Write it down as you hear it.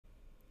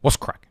What's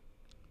cracking?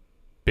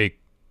 Big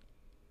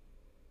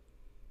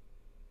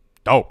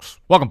dogs.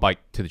 Welcome, Bike,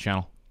 to the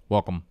channel.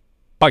 Welcome,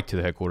 Bike, to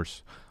the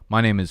headquarters. My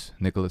name is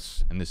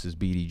Nicholas, and this is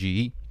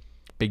BDGE.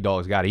 Big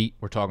dogs gotta eat.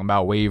 We're talking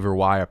about waiver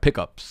wire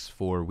pickups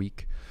for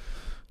week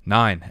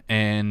 9.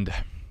 And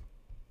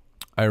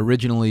I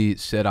originally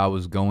said I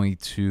was going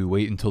to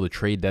wait until the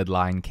trade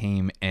deadline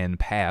came and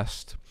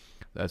passed.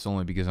 That's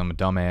only because I'm a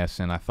dumbass,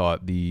 and I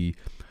thought the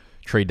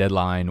trade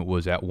deadline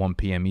was at 1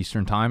 p.m.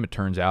 Eastern time. It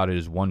turns out it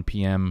is 1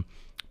 p.m.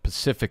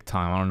 Pacific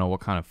time. I don't know what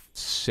kind of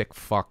sick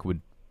fuck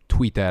would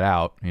tweet that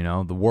out. You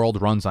know, the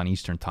world runs on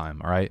Eastern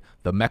time, all right?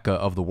 The mecca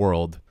of the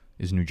world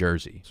is New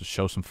Jersey. So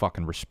show some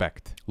fucking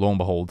respect. Lo and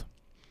behold,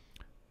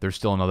 there's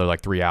still another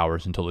like 3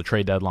 hours until the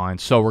trade deadline.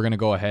 So we're going to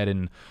go ahead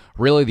and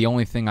really the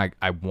only thing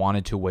I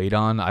wanted to wait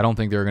on, I don't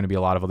think there are going to be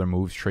a lot of other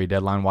moves trade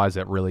deadline-wise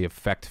that really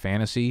affect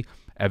fantasy.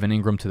 Evan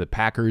Ingram to the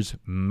Packers,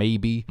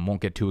 maybe.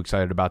 Won't get too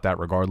excited about that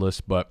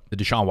regardless, but the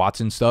Deshaun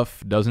Watson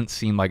stuff doesn't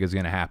seem like it's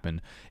going to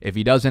happen. If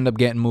he does end up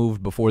getting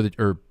moved before the,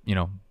 or, you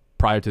know,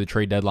 prior to the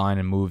trade deadline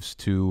and moves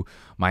to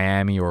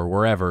Miami or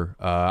wherever,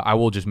 I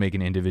will just make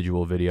an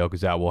individual video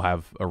because that will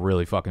have a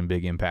really fucking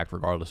big impact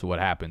regardless of what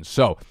happens.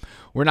 So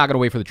we're not going to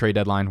wait for the trade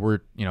deadline. We're,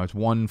 you know, it's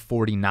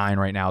 1:49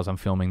 right now as I'm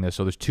filming this,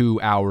 so there's 2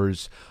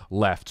 hours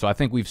left. So I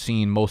think we've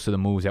seen most of the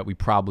moves that we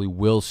probably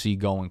will see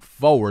going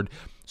forward.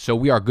 So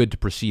we are good to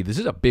proceed. This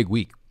is a big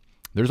week.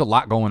 There's a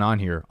lot going on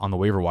here on the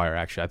waiver wire,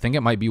 actually. I think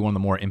it might be one of the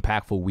more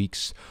impactful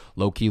weeks,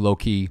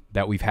 low-key,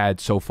 that we've had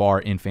so far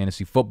in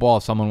fantasy football.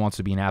 If someone wants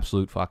to be an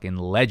absolute fucking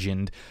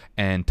legend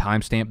and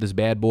timestamp this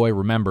bad boy,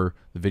 remember,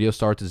 the video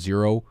starts at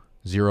 000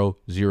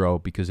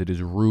 because it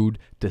is rude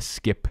to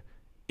skip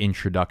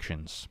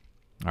introductions.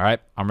 All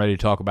right, I'm ready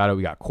to talk about it.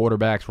 We got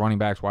quarterbacks, running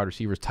backs, wide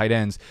receivers, tight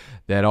ends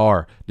that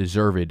are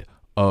deserved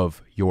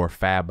of your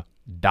fab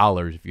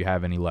dollars if you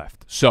have any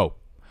left. So,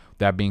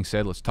 that being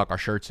said, let's tuck our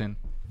shirts in.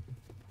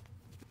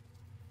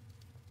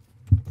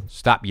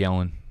 Stop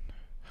yelling.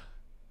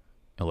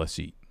 And let's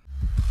eat.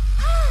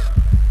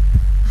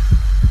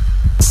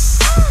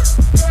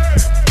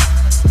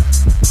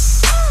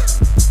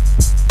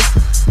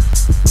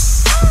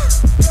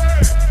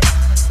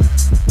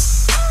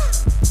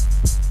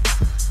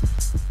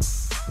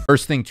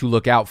 First thing to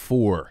look out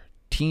for,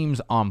 teams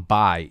on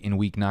bye in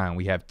week 9.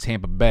 We have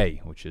Tampa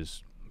Bay, which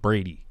is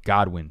Brady,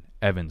 Godwin,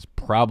 Evans,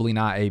 probably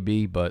not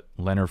AB, but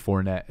Leonard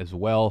Fournette as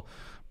well.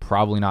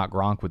 Probably not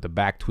Gronk with the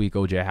back tweak,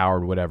 OJ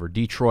Howard, whatever.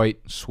 Detroit,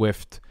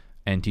 Swift,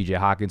 and TJ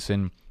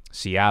Hawkinson.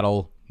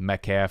 Seattle,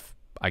 Metcalf,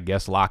 I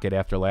guess Lockett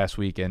after last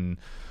week, and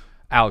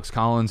Alex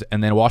Collins,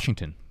 and then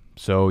Washington.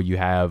 So you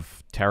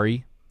have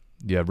Terry,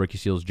 you have Ricky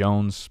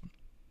Seals-Jones,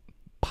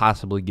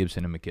 possibly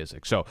Gibson and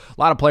McKissick. So a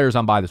lot of players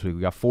on bye this week.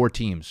 We got 4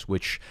 teams,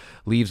 which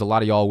leaves a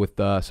lot of y'all with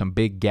some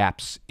big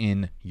gaps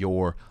in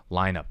your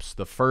lineups.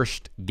 The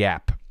first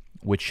gap,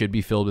 which should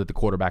be filled at the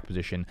quarterback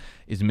position,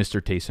 is Mr.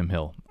 Taysom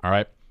Hill. All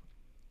right?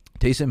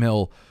 Taysom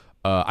Hill,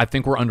 I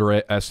think we're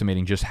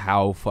underestimating just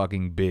how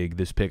fucking big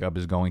this pickup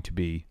is going to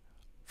be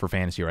for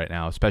fantasy right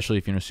now, especially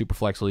if you're in a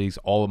Superflex leagues.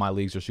 All of my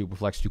leagues are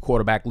Superflex 2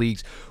 quarterback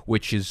leagues,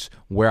 which is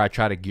where I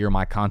try to gear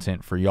my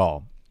content for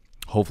y'all.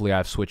 Hopefully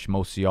I've switched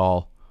most of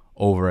y'all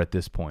over at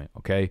this point,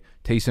 okay?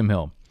 Taysom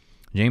Hill.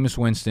 Jameis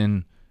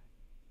Winston,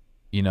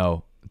 you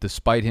know,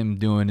 despite him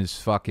doing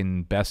his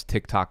fucking best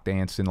TikTok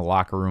dance in the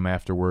locker room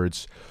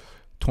afterwards,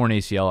 torn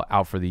ACL,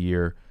 out for the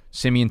year.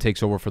 Simeon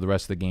takes over for the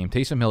rest of the game.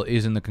 Taysom Hill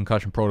is in the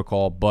concussion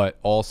protocol, but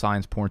all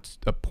signs point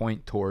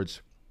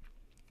towards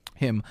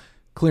him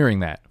clearing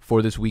that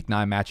for this Week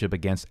 9 matchup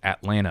against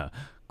Atlanta.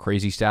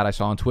 Crazy stat I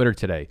saw on Twitter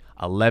today.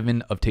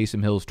 11 of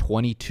Taysom Hill's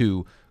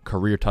 22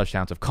 career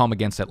touchdowns have come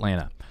against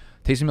Atlanta.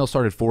 Taysom Hill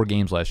started 4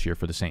 games last year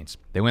for the Saints.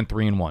 They went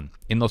 3-1.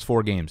 In those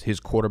 4 games, his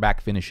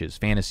quarterback finishes,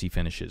 fantasy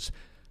finishes,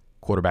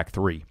 quarterback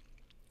 3,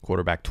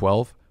 quarterback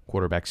 12,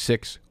 quarterback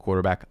 6,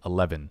 quarterback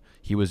 11.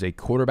 He was a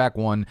quarterback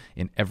 1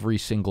 in every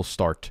single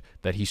start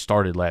that he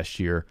started last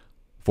year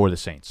for the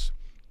Saints.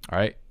 All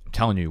right? I'm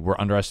telling you, we're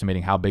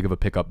underestimating how big of a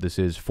pickup this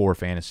is for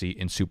fantasy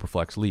in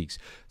Superflex leagues.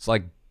 It's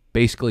like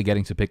basically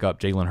getting to pick up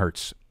Jalen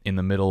Hurts in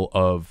the middle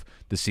of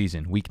the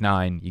season. Week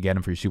 9, you get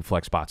him for your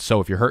Superflex spots. So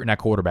if you're hurting at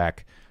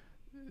quarterback,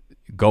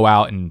 go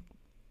out and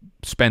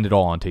spend it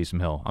all on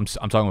Taysom Hill. I'm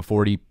talking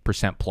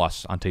 40%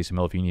 plus on Taysom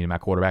Hill if you need him at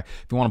quarterback.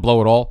 If you want to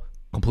blow it all,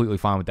 completely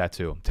fine with that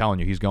too. I'm telling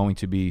you, he's going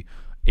to be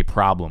a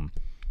problem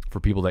for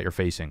people that you're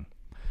facing.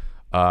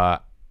 I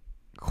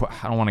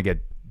don't want to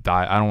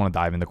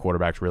dive into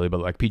quarterbacks really, but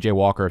like PJ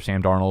Walker, if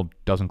Sam Darnold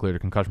doesn't clear the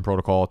concussion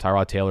protocol,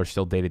 Tyrod Taylor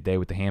still day to day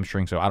with the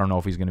hamstring, so I don't know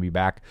if he's going to be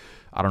back.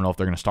 I don't know if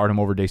they're going to start him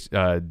over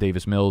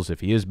Davis Mills if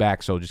he is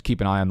back. So just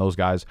keep an eye on those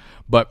guys.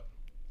 But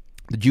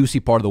the juicy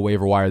part of the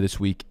waiver wire this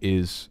week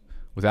is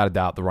without a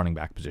doubt the running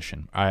back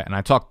position. All right, and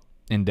I talked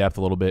in depth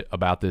a little bit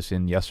about this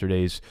in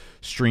yesterday's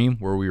stream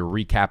where we were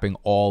recapping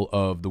all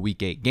of the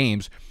Week 8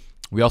 games.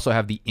 We also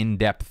have the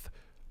in-depth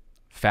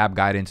Fab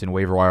Guidance and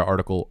Waiver Wire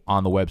article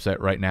on the website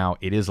right now.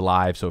 It is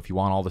live, so if you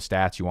want all the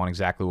stats, you want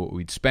exactly what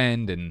we'd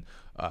spend and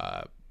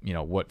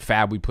what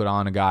fab we put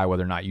on a guy,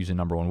 whether or not using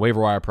number one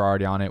waiver wire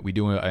priority on it. We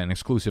do an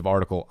exclusive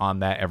article on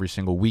that every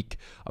single week,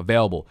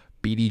 available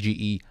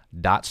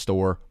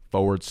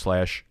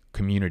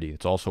bdge.store/community.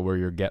 It's also where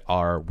you'll get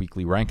our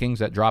weekly rankings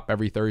that drop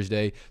every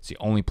Thursday. It's the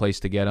only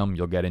place to get them.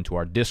 You'll get into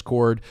our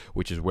Discord,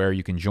 which is where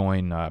you can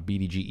join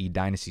BDGE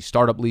Dynasty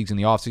Startup Leagues in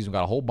the offseason. We've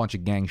got a whole bunch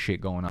of gang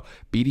shit going on.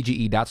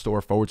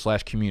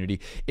 bdge.store/community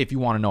if you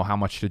want to know how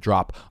much to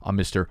drop on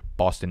Mr.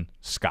 Boston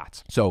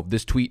Scott. So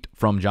this tweet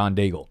from John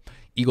Daigle.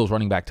 Eagles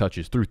running back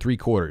touches through 3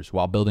 quarters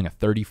while building a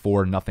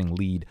 34-0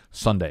 lead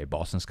Sunday.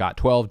 Boston Scott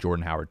 12,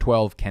 Jordan Howard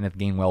 12, Kenneth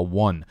Gainwell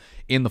 1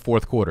 in the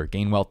fourth quarter.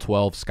 Gainwell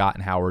 12, Scott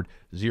and Howard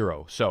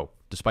 0. So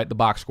despite the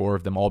box score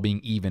of them all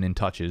being even in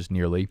touches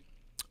nearly,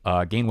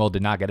 Gainwell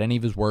did not get any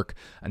of his work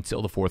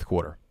until the fourth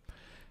quarter.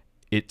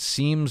 It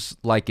seems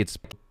like it's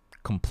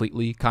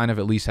completely kind of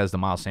at least has the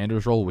Miles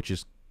Sanders role, which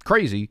is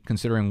crazy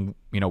considering,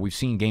 we've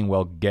seen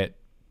Gainwell get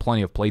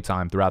plenty of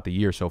playtime throughout the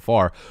year so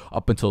far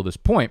up until this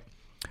point.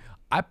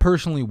 I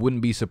personally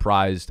wouldn't be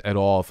surprised at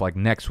all if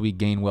next week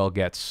Gainwell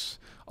gets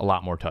a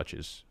lot more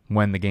touches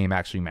when the game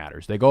actually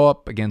matters. They go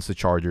up against the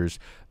Chargers.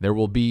 There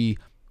will be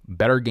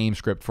better game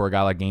script for a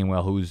guy like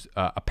Gainwell who's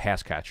a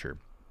pass catcher.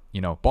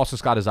 Boston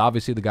Scott is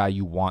obviously the guy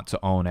you want to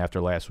own after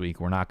last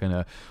week. We're not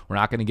gonna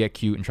get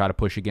cute and try to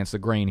push against the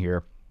grain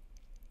here.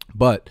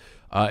 But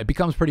it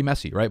becomes pretty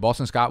messy, right?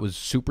 Boston Scott was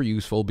super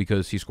useful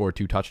because he scored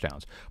 2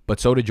 touchdowns, but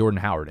so did Jordan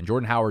Howard. And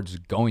Jordan Howard's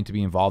going to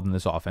be involved in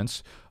this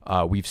offense.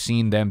 We've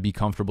seen them be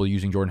comfortable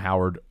using Jordan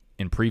Howard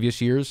in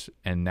previous years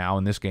and now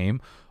in this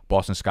game.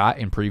 Boston Scott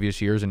in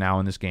previous years and now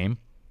in this game.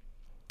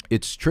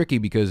 It's tricky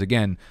because,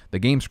 again, the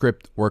game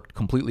script worked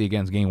completely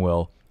against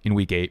Gainwell in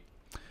Week 8.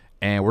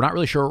 And we're not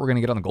really sure what we're going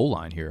to get on the goal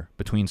line here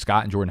between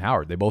Scott and Jordan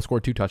Howard. They both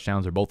scored 2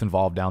 touchdowns. They're both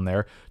involved down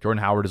there.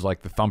 Jordan Howard is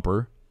like the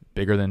thumper,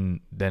 bigger than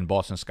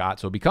Boston Scott.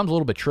 So it becomes a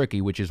little bit tricky,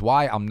 which is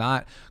why I'm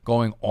not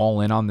going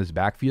all in on this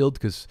backfield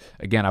because,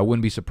 again, I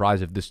wouldn't be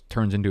surprised if this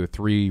turns into a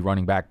 3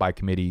 running back by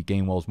committee.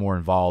 Gainwell's more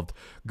involved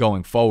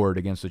going forward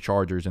against the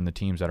Chargers and the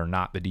teams that are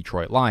not the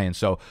Detroit Lions.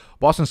 So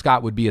Boston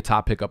Scott would be a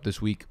top pickup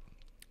this week,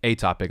 a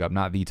top pickup,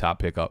 not the top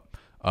pickup.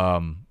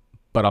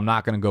 But I'm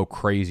not going to go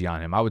crazy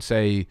on him. I would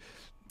say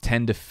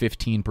 10 to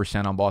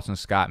 15% on Boston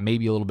Scott,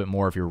 maybe a little bit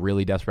more if you're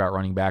really desperate at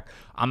running back.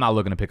 I'm not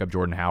looking to pick up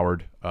Jordan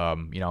Howard.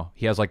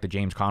 He has the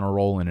James Conner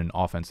role in an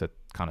offense that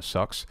kind of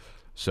sucks.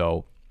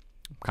 So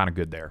kind of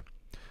good there.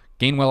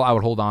 Gainwell, I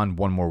would hold on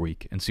 1 more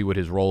week and see what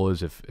his role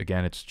is. If,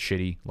 again, it's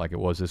shitty like it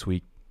was this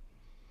week,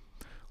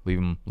 leave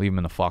him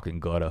in the fucking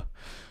gutter.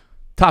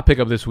 Top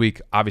pickup this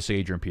week, obviously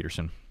Adrian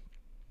Peterson.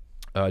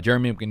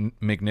 Jeremy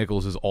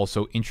McNichols is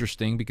also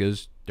interesting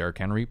because Derrick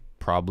Henry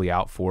probably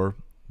out for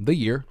the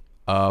year.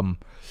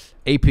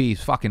 AP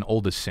is fucking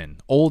old as sin.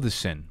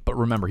 But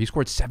remember, he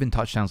scored 7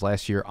 touchdowns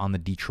last year on the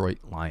Detroit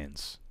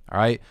Lions. All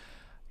right?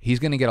 He's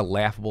going to get a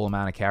laughable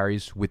amount of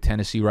carries with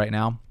Tennessee right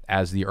now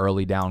as the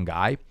early down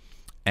guy,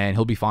 and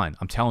he'll be fine.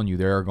 I'm telling you,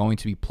 there are going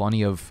to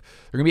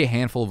be a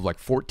handful of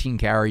 14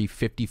 carry,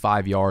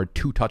 55-yard,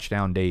 2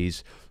 touchdown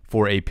days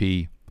for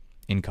AP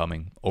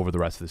incoming over the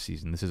rest of the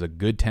season. This is a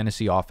good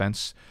Tennessee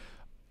offense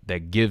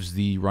that gives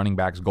the running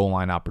backs goal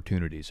line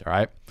opportunities, all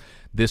right?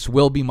 This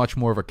will be much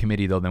more of a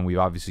committee, though, than we've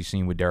obviously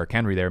seen with Derrick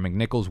Henry there.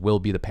 McNichols will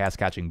be the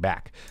pass-catching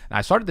back. And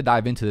I started to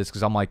dive into this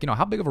because I'm like,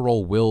 how big of a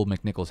role will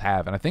McNichols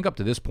have? And I think up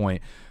to this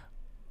point,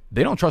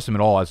 they don't trust him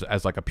at all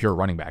as a pure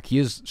running back. He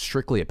is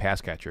strictly a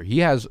pass catcher. He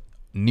has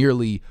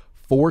nearly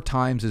 4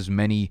 times as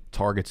many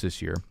targets this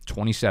year,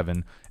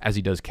 27, as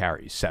he does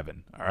carries,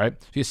 7, all right?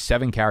 So he has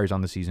 7 carries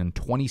on the season,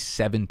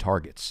 27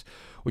 targets,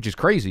 which is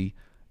crazy.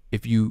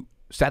 If you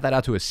stat that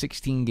out to a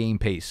 16-game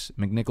pace,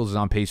 McNichols is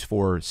on pace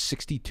for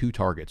 62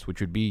 targets,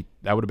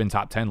 that would have been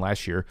top 10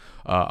 last year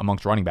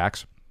amongst running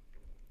backs.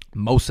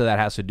 Most of that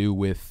has to do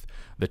with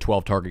the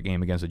 12-target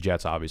game against the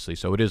Jets, obviously.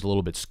 So it is a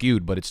little bit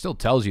skewed, but it still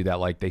tells you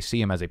that they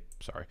see him as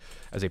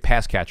a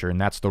pass catcher,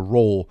 and that's the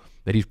role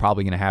that he's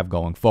probably going to have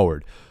going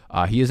forward.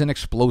 He is an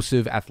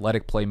explosive,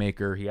 athletic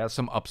playmaker. He has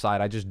some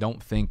upside. I just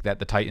don't think that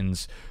the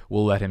Titans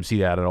will let him see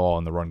that at all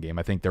in the run game.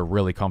 I think they're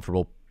really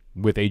comfortable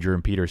with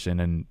Adrian Peterson,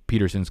 and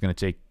Peterson's going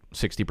to take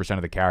 60%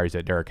 of the carries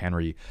that Derrick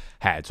Henry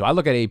had. So I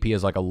look at AP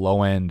as a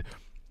low-end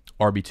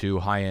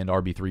RB2, high-end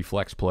RB3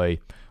 flex play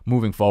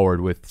moving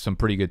forward with some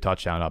pretty good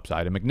touchdown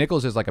upside. And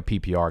McNichols is a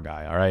PPR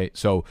guy, all right?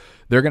 So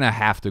they're going to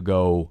have to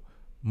go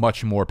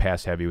much more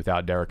pass-heavy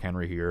without Derrick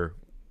Henry here.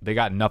 They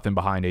got nothing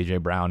behind A.J.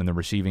 Brown in the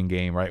receiving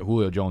game, right?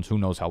 Julio Jones, who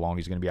knows how long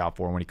he's going to be out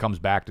for. And when he comes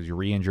back, does he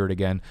re-injured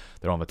again?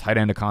 They don't have a tight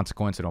end of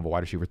consequence. They don't have a wide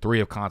receiver 3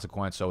 of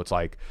consequence. So it's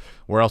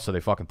where else do they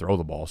fucking throw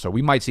the ball? So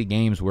we might see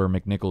games where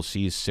McNichols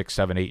sees 6,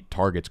 7, 8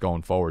 targets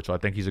going forward. So I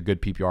think he's a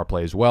good PPR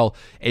play as well.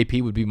 AP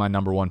would be my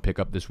number 1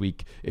 pickup this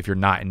week if you're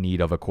not in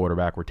need of a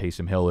quarterback where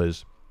Taysom Hill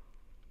is.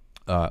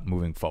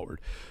 Moving forward,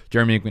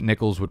 Jeremy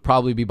McNichols would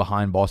probably be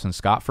behind Boston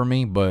Scott for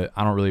me, but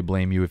I don't really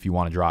blame you if you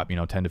want to drop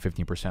 10 to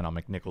 15% on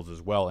McNichols as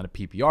well in a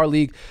PPR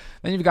league.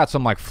 Then you've got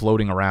some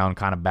floating around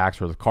kind of backs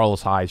with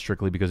Carlos Hyde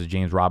strictly because of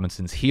James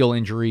Robinson's heel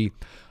injury.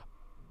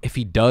 If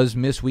he does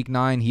miss week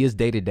 9, he is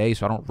day-to-day,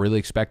 so I don't really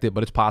expect it,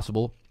 but it's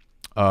possible.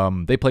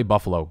 They play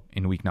Buffalo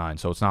in week 9,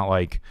 so it's not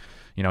like,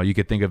 you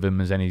could think of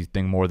him as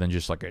anything more than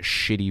just like a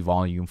shitty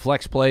volume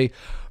flex play.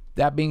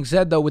 That being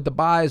said, though, with the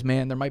buys,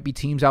 man, there might be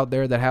teams out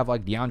there that have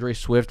like DeAndre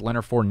Swift,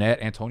 Leonard Fournette,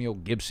 Antonio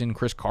Gibson,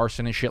 Chris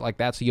Carson, and shit like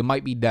that. So you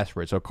might be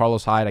desperate. So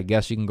Carlos Hyde, I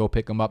guess you can go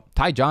pick him up.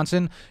 Ty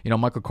Johnson,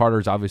 Michael Carter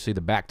is obviously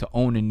the back to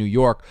own in New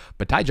York,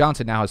 but Ty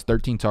Johnson now has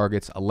 13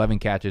 targets, 11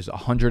 catches,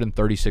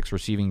 136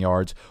 receiving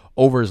yards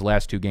over his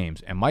last 2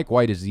 games. And Mike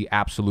White is the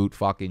absolute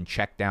fucking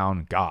check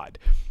down god.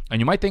 And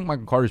you might think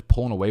Michael Carter's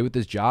pulling away with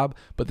this job,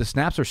 but the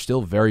snaps are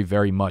still very,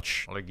 very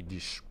much like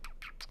this.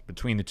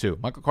 Between the two.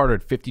 Michael Carter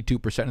had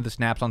 52% of the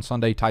snaps on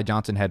Sunday. Ty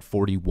Johnson had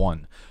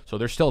 41. So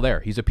they're still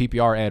there. He's a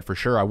PPR ad for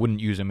sure. I wouldn't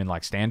use him in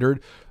like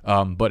standard,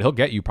 but he'll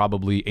get you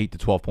probably 8 to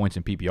 12 points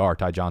in PPR.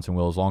 Ty Johnson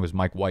will, as long as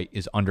Mike White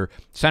is under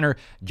center.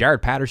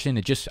 Jared Patterson,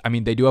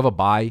 they do have a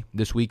bye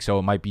this week, so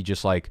it might be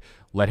just like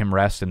let him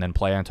rest and then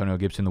play Antonio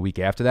Gibson the week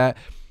after that.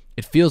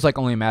 It feels like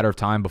only a matter of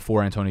time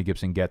before Antonio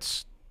Gibson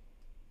gets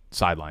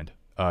sidelined.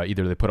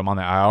 Either they put him on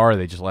the IR or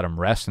they just let him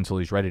rest until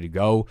he's ready to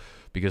go,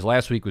 because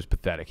last week was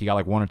pathetic. He got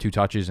like 1 or 2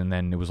 touches, and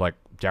then it was like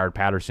Jared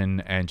Patterson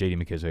and J.D.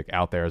 McKissick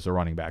out there as a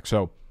running back.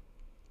 So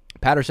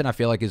Patterson, I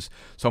feel like, is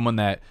someone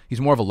that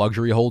he's more of a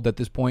luxury hold at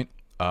this point.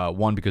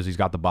 1, because he's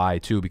got the bye.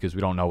 2, because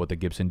we don't know what the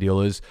Gibson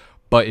deal is.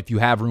 But if you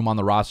have room on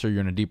the roster,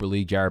 you're in a deeper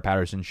league, Jared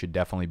Patterson should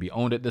definitely be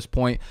owned at this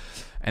point.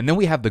 And then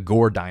we have the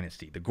Gore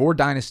Dynasty. The Gore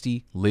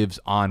Dynasty lives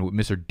on with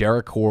Mr.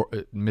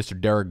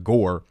 Derek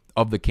Gore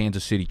of the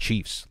Kansas City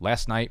Chiefs.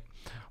 Last night,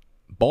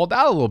 balled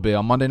out a little bit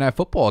on Monday Night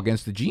Football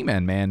against the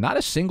G-Men, man. Not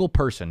a single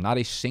person, not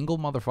a single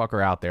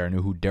motherfucker out there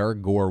knew who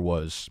Derek Gore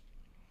was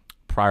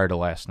prior to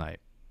last night.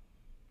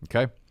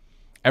 Okay?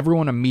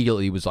 Everyone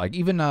immediately was like,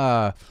 even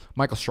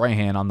Michael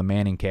Strahan on the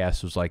Manning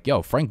cast was like,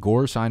 yo, Frank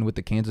Gore signed with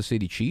the Kansas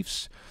City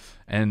Chiefs?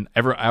 And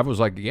I was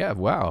like, yeah,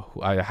 wow.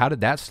 How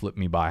did that slip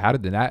me by? How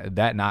did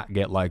that not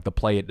get like the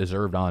play it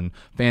deserved on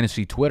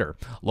fantasy Twitter?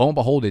 Lo and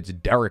behold, it's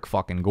Derek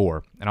fucking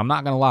Gore. And I'm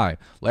not going to lie.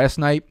 Last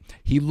night,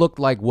 he looked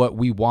like what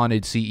we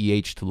wanted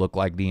CEH to look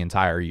like the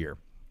entire year.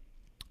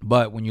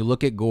 But when you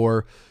look at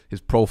Gore, his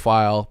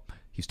profile,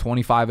 he's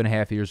 25 and a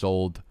half years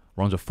old,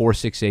 runs a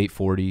 4.68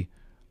 40.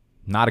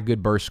 Not a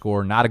good burst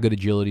score, not a good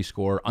agility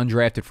score.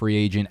 Undrafted free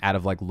agent out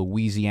of like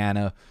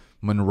Louisiana,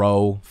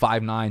 Monroe,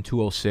 5'9",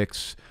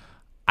 206.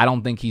 I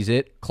don't think he's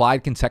it.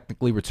 Clyde can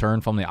technically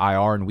return from the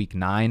IR in week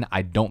 9.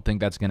 I don't think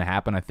that's going to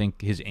happen. I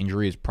think his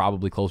injury is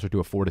probably closer to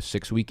a 4 to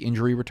 6 week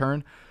injury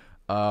return.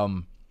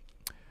 And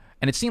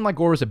it seemed like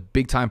Gore was a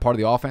big-time part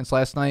of the offense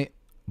last night,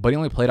 but he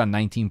only played on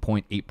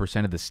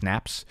 19.8% of the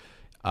snaps.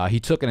 He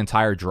took an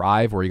entire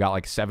drive where he got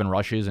like 7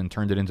 rushes and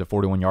turned it into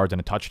 41 yards and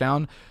a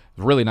touchdown.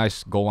 A really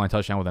nice goal line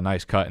touchdown with a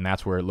nice cut, and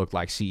that's where it looked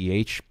like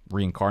CEH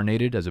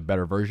reincarnated as a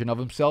better version of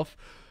himself.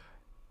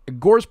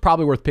 Gore's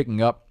probably worth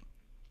picking up.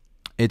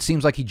 It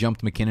seems like he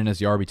jumped McKinnon as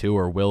the RB2,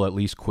 or will at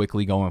least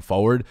quickly going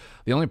forward.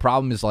 The only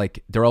problem is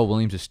like Darrell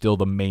Williams is still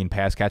the main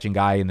pass-catching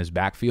guy in this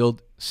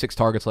backfield. 6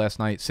 targets last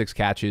night, 6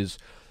 catches.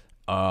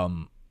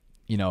 Caught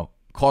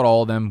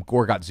all of them.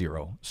 Gore got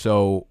 0.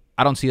 So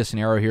I don't see a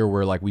scenario here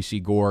where like we see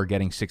Gore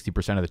getting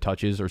 60% of the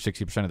touches or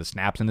 60% of the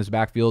snaps in this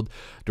backfield.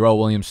 Darrell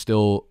Williams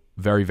still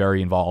very,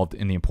 very involved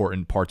in the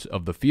important parts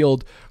of the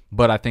field,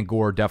 but I think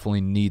Gore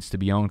definitely needs to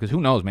be owned, because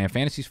who knows, man?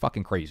 Fantasy's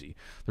fucking crazy.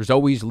 There's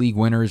always league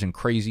winners and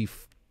crazy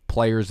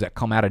players that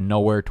come out of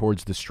nowhere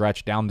towards the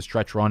stretch, down the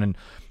stretch run, and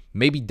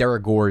maybe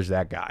Derek Gore is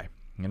that guy.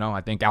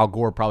 I think Al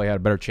Gore probably had a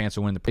better chance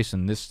of winning the race,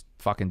 and this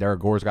fucking Derek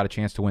Gore's got a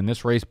chance to win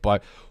this race,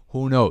 but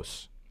who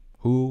knows?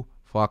 Who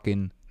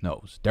fucking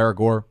knows? Derek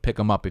Gore, pick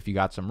him up if you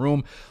got some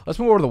room. Let's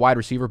move over to the wide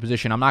receiver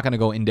position. I'm not going to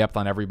go in-depth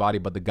on everybody,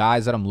 but the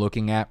guys that I'm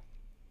looking at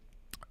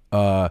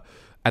the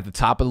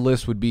top of the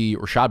list would be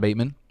Rashad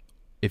Bateman,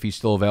 if he's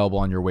still available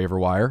on your waiver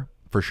wire,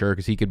 for sure,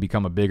 because he could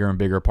become a bigger and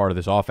bigger part of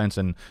this offense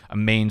and a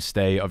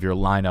mainstay of your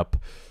lineup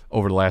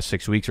over the last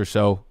 6 weeks or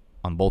so,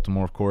 on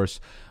Baltimore, of course.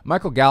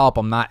 Michael Gallup,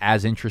 I'm not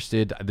as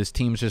interested. This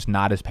team's just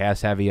not as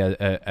pass-heavy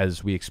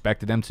as we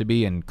expected them to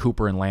be, and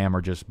Cooper and Lamb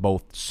are just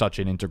both such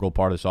an integral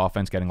part of this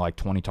offense, getting like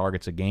 20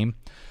 targets a game.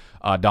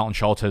 Dalton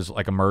Schultz has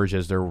like emerged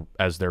as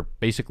their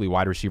basically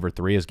wide receiver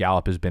 3 as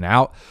Gallup has been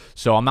out.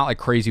 So I'm not like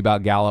crazy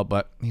about Gallup,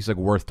 but he's like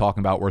worth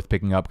talking about, worth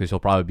picking up, because he'll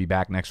probably be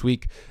back next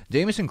week.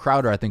 Jamison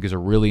Crowder, I think, is a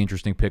really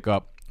interesting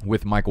pickup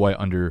with Mike White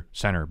under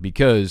center,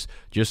 because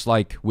just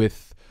like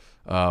with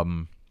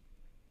Michael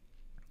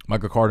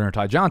Carter and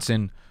Ty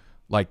Johnson,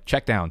 like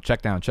check down.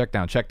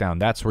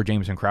 That's where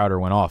Jamison Crowder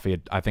went off. He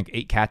had, I think,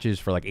 8 catches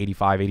for like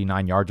 85,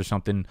 89 yards or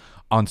something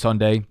on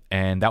Sunday,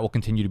 and that will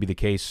continue to be the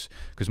case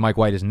because Mike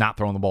White is not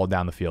throwing the ball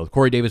down the field.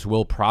 Corey Davis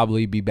will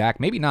probably be back.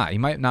 Maybe not. He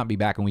might not be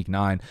back in week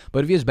 9,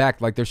 but if he is back,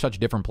 like they're such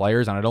different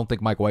players, and I don't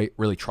think Mike White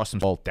really trusts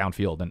himself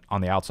downfield and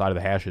on the outside of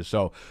the hashes.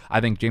 So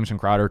I think Jamison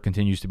Crowder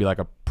continues to be like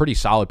a pretty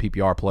solid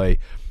PPR play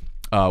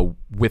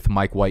with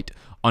Mike White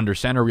under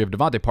center. We have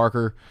Devontae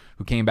Parker,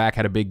 who came back,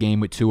 had a big game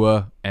with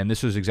Tua, and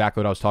this is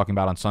exactly what I was talking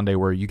about on Sunday,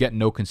 where you get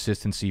no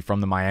consistency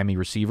from the Miami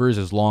receivers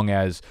as long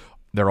as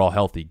they're all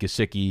healthy.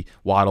 Gesicki,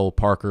 Waddle,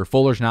 Parker.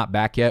 Fuller's not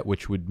back yet,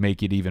 which would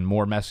make it even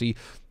more messy.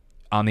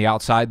 on the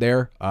outside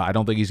there. I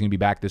don't think he's going to be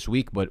back this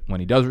week, but when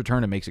he does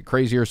return, it makes it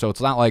crazier. So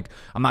it's not like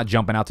I'm not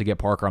jumping out to get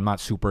Parker. I'm not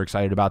super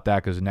excited about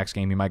that because the next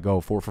game he might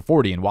go 4 for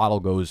 40 and Waddle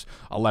goes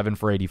 11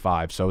 for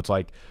 85. So it's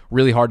like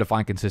really hard to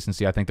find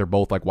consistency. I think they're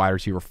both like wide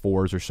receiver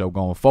 4s or so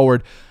going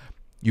forward.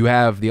 You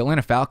have the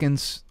Atlanta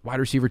Falcons wide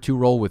receiver 2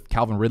 role with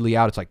Calvin Ridley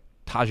out. It's like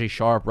Tajay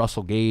Sharp,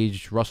 Russell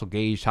Gage,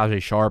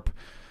 Tajay Sharp.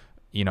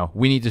 You know,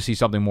 we need to see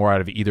something more out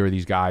of either of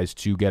these guys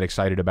to get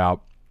excited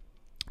about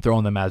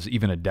throwing them as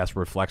even a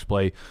desperate flex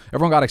play.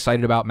 Everyone got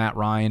excited about Matt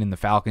Ryan and the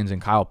Falcons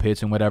and Kyle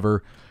Pitts and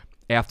whatever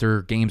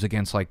after games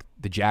against like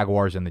the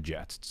Jaguars and the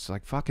Jets. It's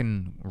like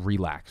fucking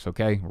relax,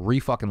 okay?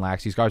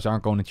 Re-fucking-lax. These guys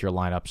aren't going into your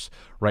lineups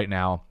right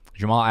now.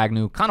 Jamal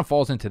Agnew kind of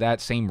falls into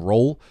that same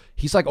role.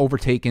 He's like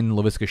overtaken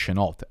Laviska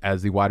Shenault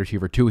as the wide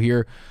receiver 2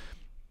 here.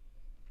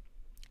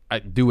 I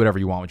do whatever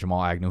you want with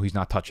Jamal Agnew. He's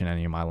not touching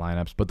any of my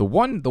lineups. But the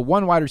one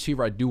wide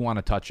receiver I do want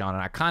to touch on,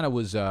 and I kind of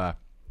was a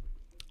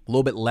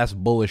little bit less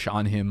bullish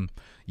on him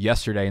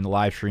yesterday in the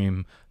live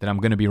stream than I'm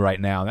going to be right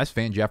now, and that's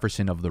Van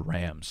Jefferson of the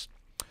Rams.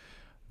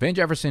 Van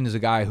Jefferson is a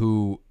guy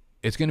who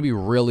it's going to be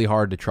really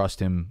hard to trust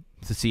him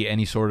to see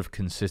any sort of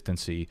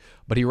consistency,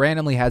 but he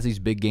randomly has these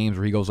big games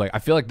where he goes like, I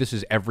feel like this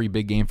is every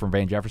big game from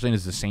Van Jefferson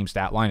is the same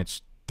stat line.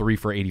 It's 3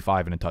 for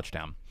 85 and a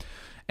touchdown.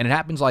 And it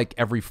happens like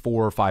every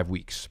 4 or 5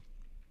 weeks.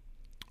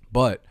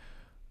 But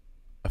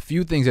a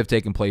few things have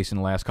taken place in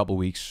the last couple of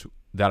weeks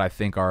that I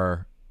think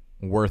are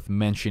worth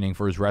mentioning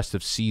for his rest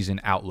of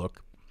season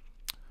outlook.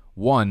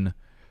 One,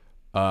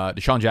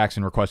 Deshaun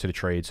Jackson requested a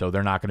trade, so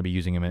they're not going to be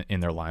using him in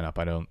their lineup,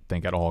 I don't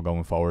think, at all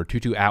going forward.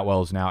 Tutu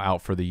Atwell is now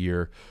out for the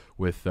year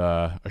with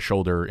a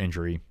shoulder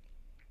injury.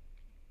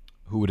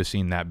 Who would have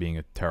seen that being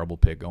a terrible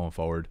pick going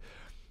forward?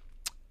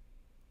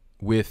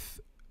 With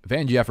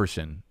Van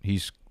Jefferson,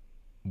 he's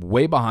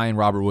way behind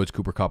Robert Woods,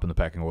 Cooper Kupp in the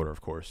pecking order,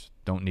 of course.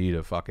 Don't need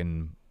a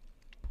fucking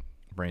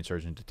brain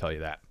surgeon to tell you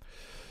that.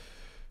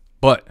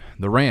 But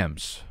the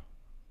Rams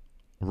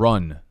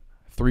run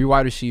 3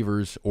 wide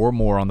receivers or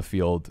more on the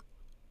field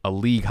a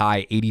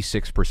league-high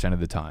 86% of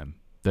the time.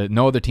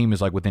 No other team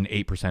is like within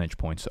 8 percentage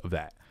points of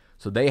that.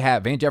 So they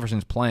have Van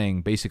Jefferson's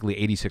playing basically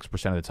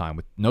 86% of the time.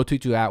 With no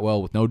Tutu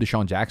Atwell, with no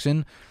Deshaun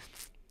Jackson,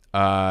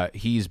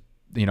 he's,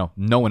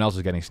 no one else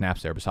is getting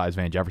snaps there besides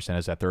Van Jefferson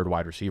as that third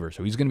wide receiver.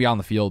 So he's going to be on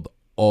the field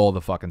all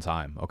the fucking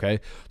time, okay?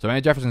 So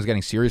Van Jefferson's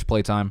getting serious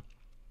play time.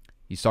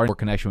 He's starting more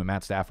connection with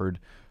Matt Stafford.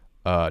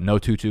 No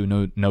Tutu,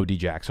 no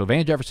D-Jack. So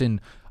Van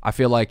Jefferson, I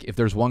feel like if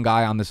there's one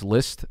guy on this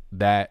list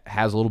that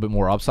has a little bit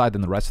more upside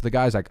than the rest of the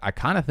guys, I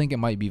kind of think it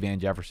might be Van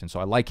Jefferson. So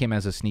I like him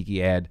as a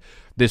sneaky ad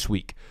this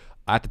week.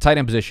 At the tight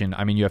end position,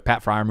 I mean, you have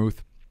Pat Freiermuth,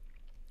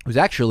 who's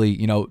actually,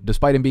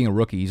 despite him being a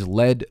rookie, he's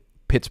led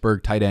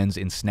Pittsburgh tight ends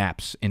in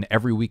snaps in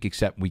every week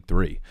except week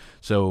 3.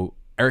 So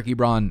Eric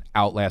Ebron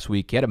out last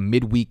week. He had a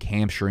midweek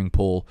hamstring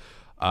pull,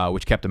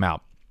 which kept him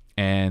out.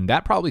 And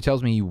that probably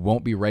tells me he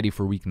won't be ready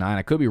for week 9.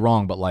 I could be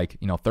wrong, but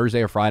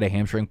Thursday or Friday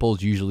hamstring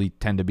pulls usually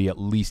tend to be at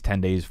least 10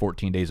 days,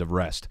 14 days of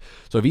rest.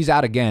 So if he's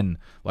out again,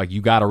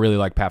 you got to really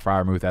like Pat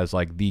Freiermuth as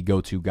the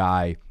go-to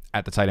guy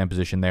at the tight end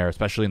position there,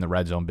 especially in the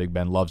red zone. Big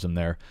Ben loves him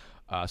there.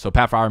 So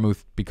Pat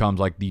Freiermuth becomes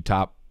the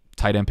top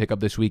tight end pickup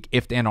this week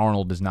if Dan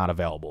Arnold is not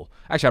available.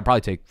 Actually, I'd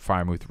probably take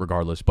Freiermuth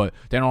regardless, but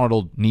Dan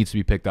Arnold needs to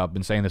be picked up.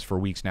 Been saying this for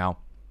weeks now.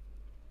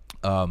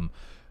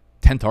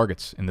 10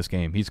 targets in this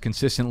game. He's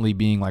consistently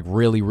being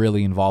really,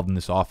 really involved in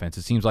this offense.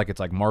 It seems like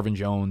it's Marvin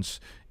Jones.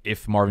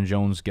 If Marvin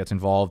Jones gets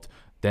involved,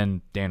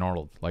 then Dan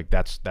Arnold.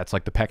 That's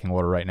the pecking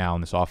order right now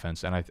in this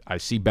offense. And I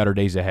see better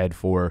days ahead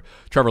for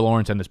Trevor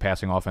Lawrence and this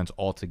passing offense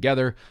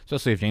altogether,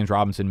 especially if James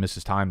Robinson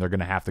misses time. They're going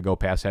to have to go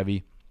pass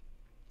heavy.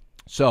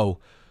 So,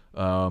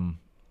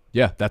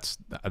 yeah,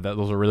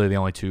 those are really the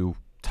only 2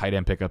 tight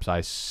end pickups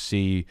I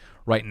see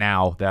right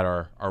now that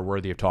are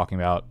worthy of talking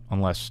about,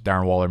 unless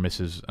Darren Waller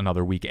misses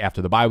another week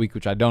after the bye week,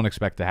 which I don't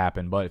expect to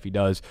happen. But if he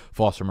does,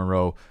 Foster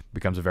Monroe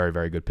becomes a very,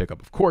 very good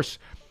pickup, of course.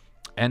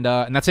 And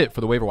that's it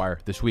for the waiver wire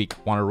this week.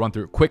 Wanted to run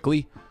through it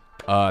quickly.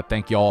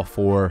 Thank you all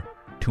for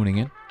tuning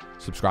in.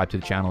 Subscribe to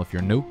the channel if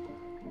you're new.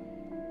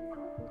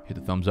 Hit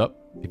the thumbs up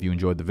if you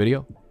enjoyed the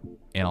video.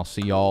 And I'll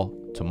see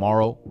y'all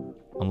tomorrow,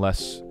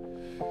 unless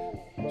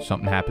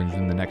something happens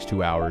in the next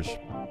 2 hours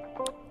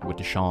with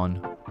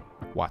Deshaun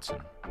Watson.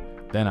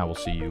 Then I will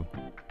see you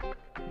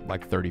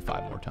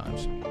 35 more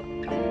times.